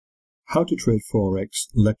How to Trade Forex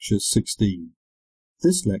Lecture 16.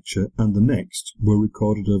 This lecture and the next were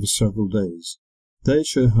recorded over several days. They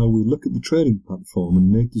show how we look at the trading platform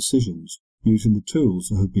and make decisions using the tools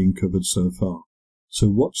that have been covered so far. So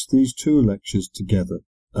watch these two lectures together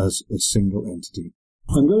as a single entity.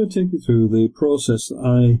 I'm going to take you through the process that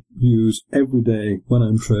I use every day when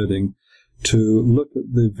I'm trading to look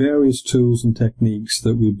at the various tools and techniques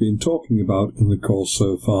that we've been talking about in the course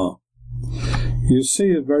so far. You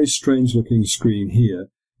see a very strange looking screen here.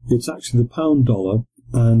 It's actually the pound dollar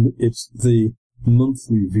and it's the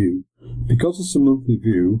monthly view. Because it's a monthly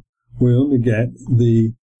view, we only get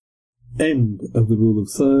the end of the rule of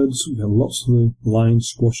thirds. We have lots of the lines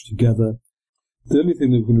squashed together. The only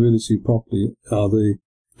thing that we can really see properly are the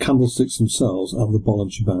candlesticks themselves and the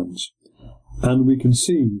Bollinger Bands. And we can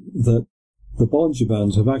see that the Bollinger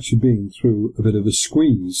Bands have actually been through a bit of a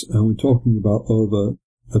squeeze, and we're talking about over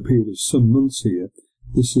a period of some months here.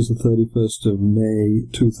 This is the 31st of May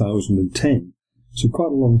 2010, so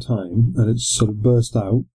quite a long time, and it's sort of burst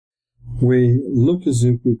out. We look as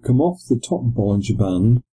if we've come off the top Bollinger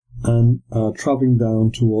Band and are travelling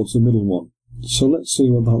down towards the middle one. So let's see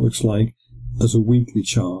what that looks like as a weekly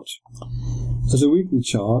chart. As a weekly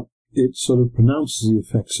chart, it sort of pronounces the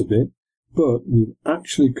effects a bit, but we've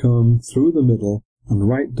actually come through the middle and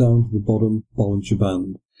right down to the bottom Bollinger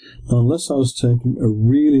Band. Now, unless I was taking a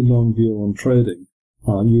really long view on trading,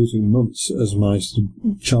 using months as my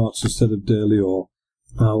charts instead of daily or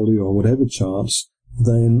hourly or whatever charts,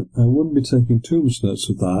 then I wouldn't be taking too much notes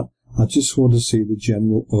of that. I just want to see the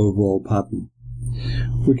general overall pattern.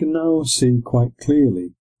 We can now see quite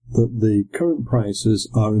clearly that the current prices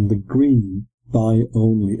are in the green buy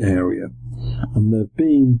only area, and they've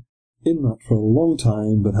been in that for a long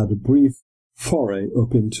time but had a brief foray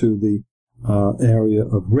up into the area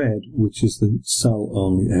of red, which is the sell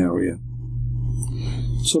only area.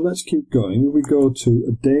 So let's keep going. If we go to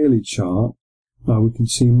a daily chart, we can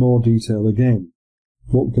see more detail again.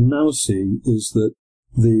 What we can now see is that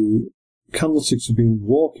the candlesticks have been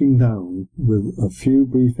walking down, with a few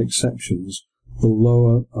brief exceptions, the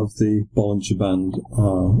lower of the Bollinger Band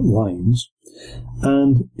lines,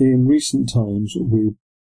 and in recent times we've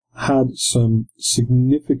had some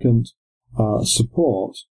significant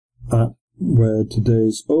support at where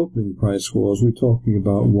today's opening price was. We're talking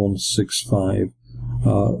about 165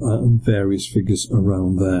 and various figures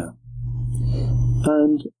around there.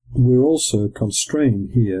 And we're also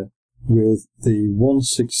constrained here with the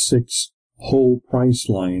 166 whole price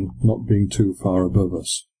line not being too far above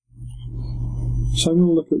us. So I'm going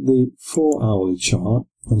to look at the 4-hourly chart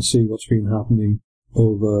and see what's been happening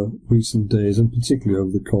over recent days, and particularly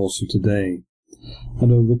over the course of today.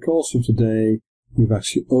 And over the course of today, we've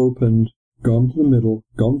actually opened, gone to the middle,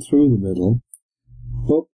 gone through the middle,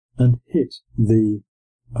 up and hit the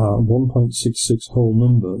 1.66 whole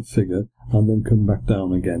number figure, and then come back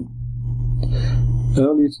down again.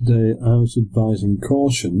 Earlier today, I was advising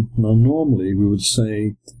caution. Now, normally we would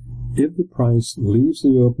say if the price leaves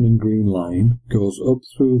the opening green line, goes up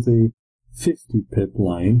through the 50 pip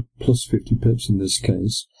line, plus 50 pips in this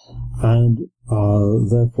case, and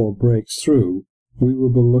therefore breaks through, we will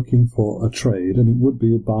be looking for a trade, and it would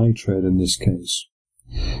be a buy trade in this case.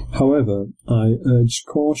 However, I urge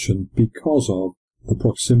caution because of the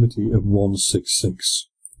proximity of 166.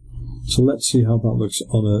 So let's see how that looks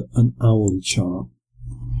on an hourly chart.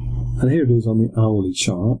 And here it is on the hourly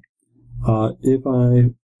chart. If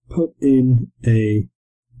I put in a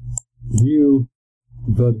new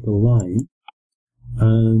vertical line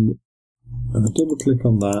and double click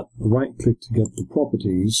on that, right click to get the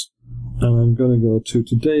properties, and I'm going to go to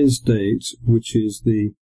today's date, which is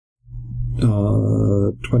the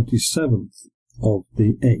 27th of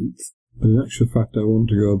the 8th, but in actual fact I want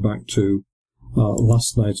to go back to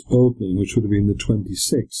last night's opening, which would have been the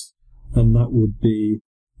 26th, and that would be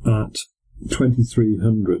at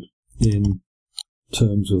 2300 in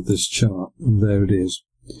terms of this chart, and there it is.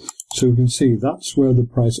 So we can see that's where the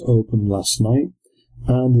price opened last night,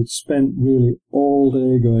 and it spent really all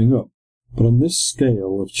day going up. But on this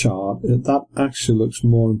scale of chart, that actually looks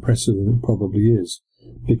more impressive than it probably is,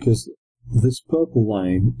 because this purple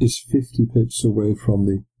line is 50 pips away from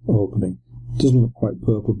the opening. It doesn't look quite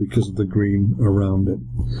purple because of the green around it.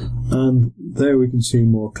 And there we can see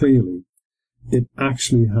more clearly, it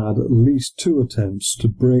actually had at least 2 attempts to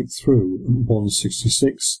break through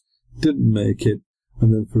 166, didn't make it,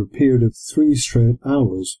 and then for a period of 3 straight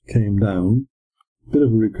hours came down, bit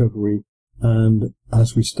of a recovery, and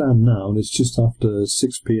as we stand now, and it's just after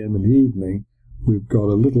 6 p.m. in the evening, we've got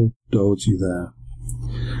a little doji there.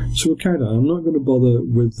 So we'll carry on. I'm not going to bother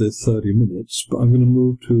with the 30 minutes, but I'm going to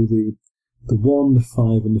move to the the 1, the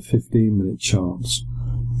 5 and the 15-minute charts.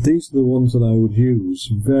 These are the ones that I would use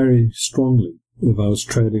very strongly if I was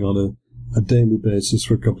trading on a daily basis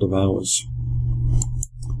for a couple of hours.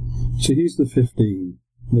 So here's the 15.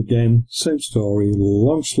 And again, same story,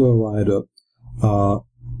 long slow ride up,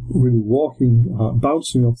 really walking,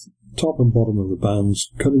 bouncing off the top and bottom of the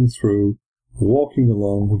bands, cutting through, walking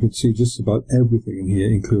along. We can see just about everything in here,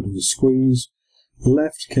 including the squeeze.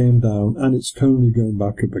 Left came down, and it's currently going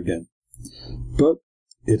back up again. But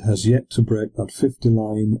it has yet to break that 50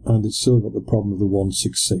 line, and it's still got the problem of the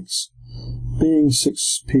 166. Being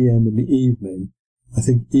 6 p.m. in the evening, I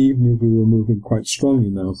think even if we were moving quite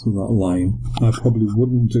strongly now through that line, I probably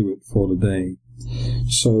wouldn't do it for the day.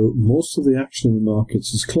 So most of the action in the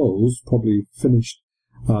markets is closed, probably finished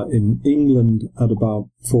in England at about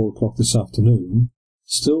 4 o'clock this afternoon.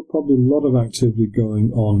 Still probably a lot of activity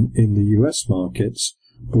going on in the US markets,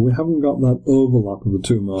 but we haven't got that overlap of the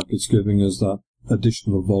two markets giving us that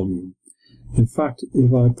additional volume. In fact,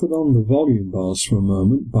 if I put on the volume bars for a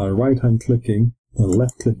moment by right-hand clicking and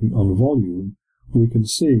left-clicking on volume, we can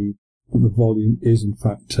see that the volume is in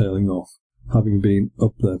fact tailing off, having been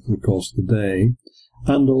up there for the course of the day,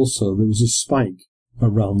 and also there was a spike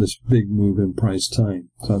around this big move in price time.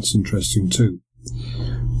 That's interesting too.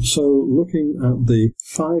 So looking at the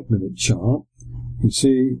 5-minute chart, you can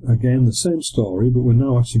see again the same story, but we're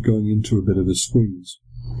now actually going into a bit of a squeeze.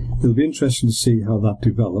 It'll be interesting to see how that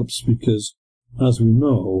develops because, as we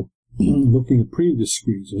know, looking at previous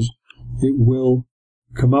squeezes, it will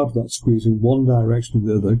come out of that squeeze in one direction or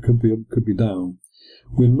the other, could be up, could be down.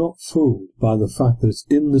 We're not fooled by the fact that it's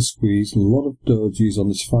in the squeeze, a lot of dojis on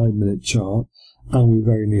this 5-minute chart, and we're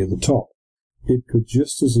very near the top. It could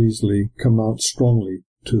just as easily come out strongly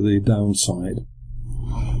to the downside.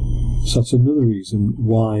 So that's another reason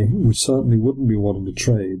why we certainly wouldn't be wanting to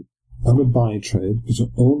trade on a buy trade, because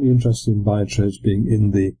we're only interested in buy trades being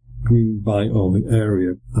in the green buy only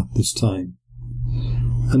area at this time.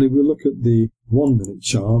 And if we look at the 1-minute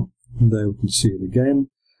chart, there we can see it again.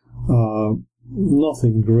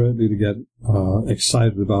 Nothing greatly to get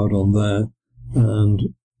excited about on there,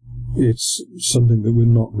 and it's something that we're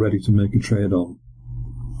not ready to make a trade on.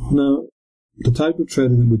 Now, the type of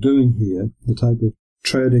trading that we're doing here, the type of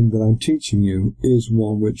trading that I'm teaching you, is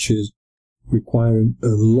one which is requiring a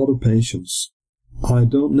lot of patience. I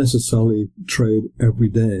don't necessarily trade every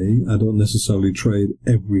day. I don't necessarily trade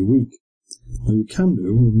every week. Now you can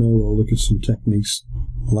do, we may well look at some techniques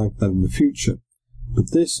like that in the future.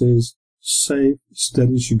 But this is safe,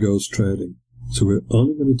 steady she goes trading. So we're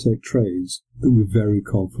only going to take trades that we're very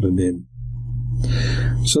confident in.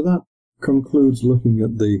 So that concludes looking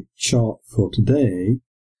at the chart for today.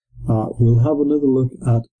 We'll have another look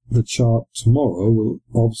at the chart tomorrow. We'll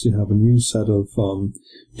obviously have a new set of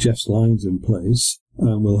Jeff's lines in place,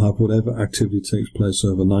 and we'll have whatever activity takes place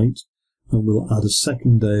overnight, and we'll add a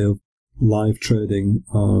second day of live trading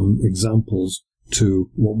examples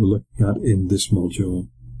to what we're looking at in this module.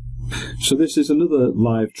 So this is another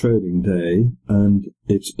live trading day, and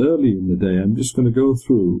it's early in the day. I'm just going to go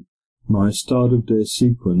through my start of day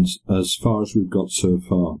sequence as far as we've got so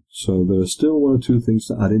far. So there are still one or two things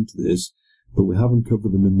to add into this, but we haven't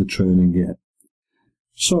covered them in the training yet.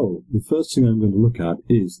 So the first thing I'm going to look at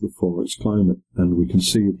is the Forex climate, and we can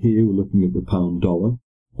see it here. We're looking at the pound dollar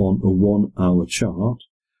on a 1-hour chart.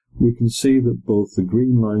 We can see that both the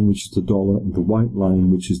green line, which is the dollar, and the white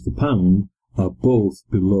line, which is the pound, are both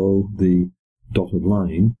below the dotted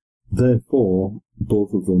line. Therefore,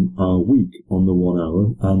 both of them are weak on the 1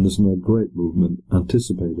 hour, and there's no great movement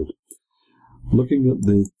anticipated. Looking at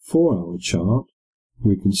the 4-hour chart,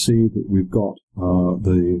 we can see that we've got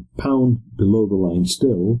the pound below the line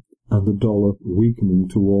still, and the dollar weakening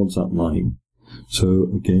towards that line. So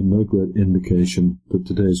again, no great indication that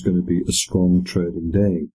today is going to be a strong trading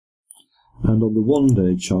day. And on the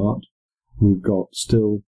 1-day chart, we've got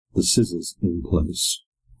still the scissors in place.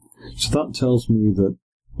 So that tells me that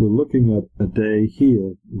we're looking at a day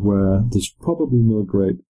here where there's probably no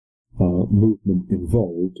great movement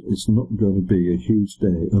involved. It's not going to be a huge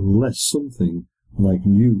day unless something like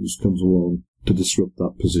news comes along to disrupt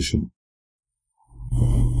that position.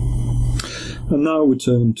 And now we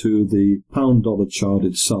turn to the pound dollar chart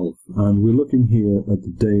itself, and we're looking here at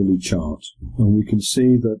the daily chart, and we can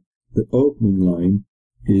see that the opening line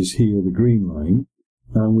is here, the green line,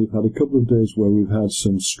 and we've had a couple of days where we've had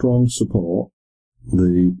some strong support.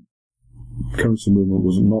 The currency movement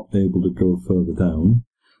was not able to go further down,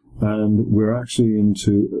 and we're actually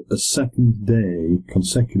into a second day,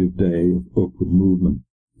 consecutive day of upward movement.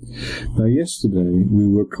 Now yesterday we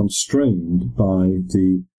were constrained by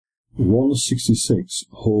the 166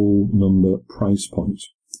 whole number price point,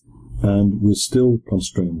 and we're still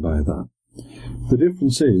constrained by that. The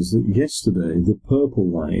difference is that yesterday the purple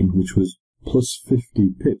line, which was plus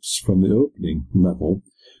 50 pips from the opening level,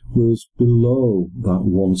 was below that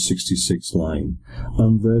 166 line,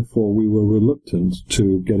 and therefore we were reluctant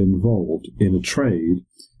to get involved in a trade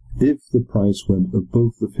if the price went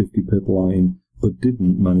above the 50 pip line but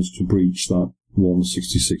didn't manage to breach that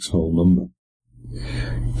 166 whole number.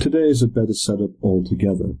 Today is a better setup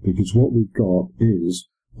altogether, because what we've got is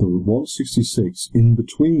the 166 in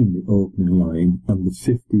between the opening line and the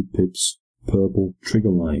 50 pips purple trigger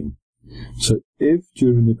line. So if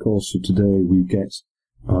during the course of today we get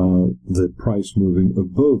the price moving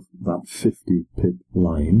above that 50 pip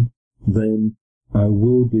line, then I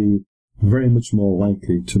will be very much more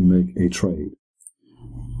likely to make a trade.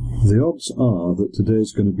 The odds are that today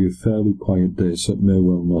is going to be a fairly quiet day, so it may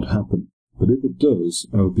well not happen. But if it does,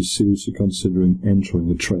 I would be seriously considering entering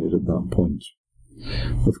a trade at that point.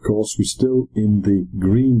 Of course, we're still in the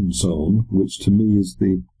green zone, which to me is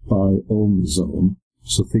the buy-only zone,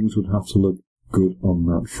 so things would have to look good on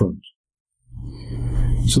that front.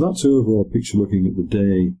 So that's the overall picture looking at the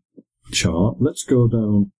day chart. Let's go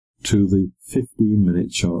down to the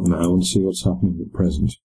 15-minute chart now and see what's happening at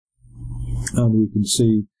present. And we can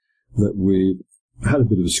see that we've had a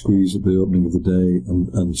bit of a squeeze at the opening of the day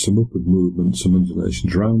and some upward movement, some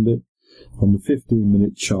undulations around it. On the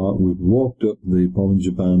 15-minute chart, we've walked up the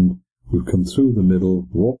Bollinger Band, we've come through the middle,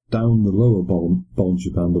 walked down the lower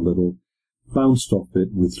Bollinger Band a little, bounced off it,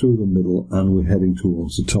 we're through the middle, and we're heading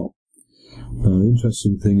towards the top. Now, the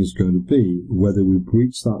interesting thing is going to be whether we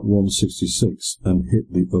breach that 166 and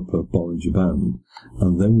hit the upper Bollinger Band,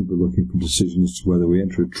 and then we'll be looking for decisions as to whether we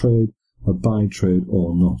enter a trade, a buy trade,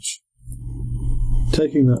 or not.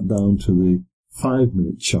 Taking that down to the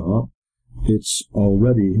 5-minute chart, it's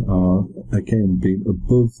already, again, been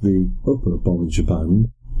above the upper Bollinger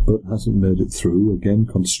Band, but hasn't made it through, again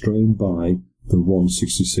constrained by the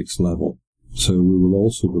 166 level. So we will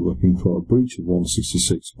also be looking for a breach of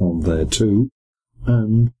 166 on there too,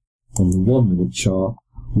 and on the 1-minute chart,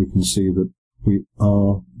 we can see that we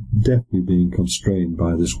are definitely being constrained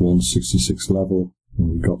by this 166 level, and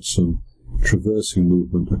we've got some traversing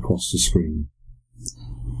movement across the screen.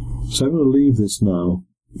 So I'm going to leave this now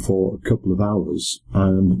for a couple of hours,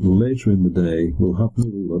 and later in the day we'll have a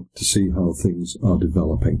little look to see how things are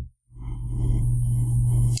developing.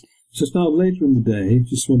 So it's now later in the day,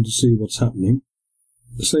 just want to see what's happening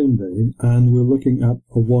the same day, and we're looking at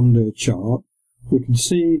a 1-day chart. We can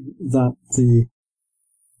see that the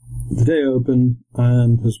day opened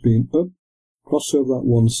and has been up, crossed over that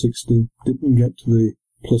 160, didn't get to the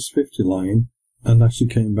plus 50 line, and actually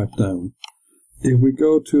came back down. If we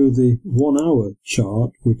go to the 1-hour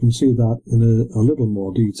chart, we can see that in a little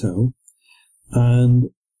more detail. And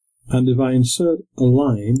if I insert a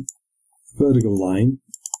line, a vertical line,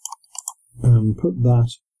 and put that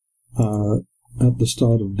at the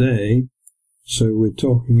start of day, so we're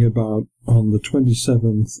talking about on the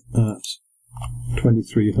 27th at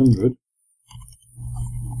 2300,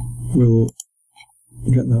 we'll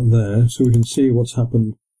get that there, so we can see what's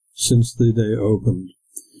happened since the day opened.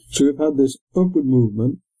 So we've had this upward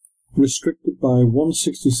movement restricted by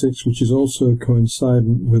 166, which is also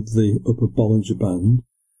coincident with the upper Bollinger Band,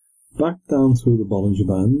 back down through the Bollinger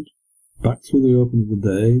Band, back through the open of the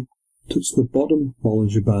day, touched the bottom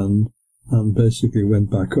Bollinger Band, and basically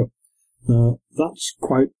went back up. Now, that's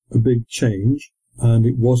quite a big change, and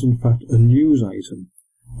it was in fact a news item,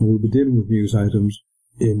 and we'll be dealing with news items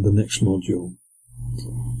in the next module.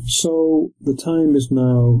 So the time is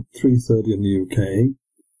now 3:30 in the UK.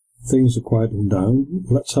 Things are quieting down.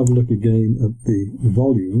 Let's have a look again at the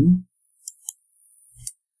volume.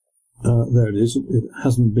 There it is. It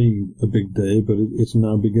hasn't been a big day, but it's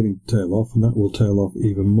now beginning to tail off, and that will tail off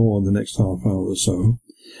even more in the next half hour or so.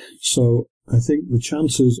 So I think the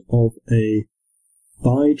chances of a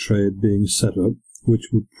buy trade being set up, which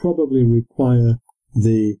would probably require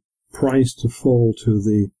the price to fall to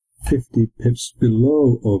the 50 pips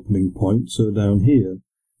below opening point, so down here,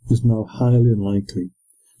 is now highly unlikely.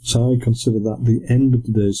 So I consider that the end of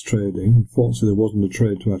today's trading. Unfortunately, there wasn't a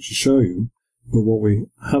trade to actually show you, but what we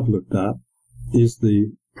have looked at is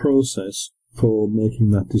the process for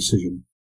making that decision.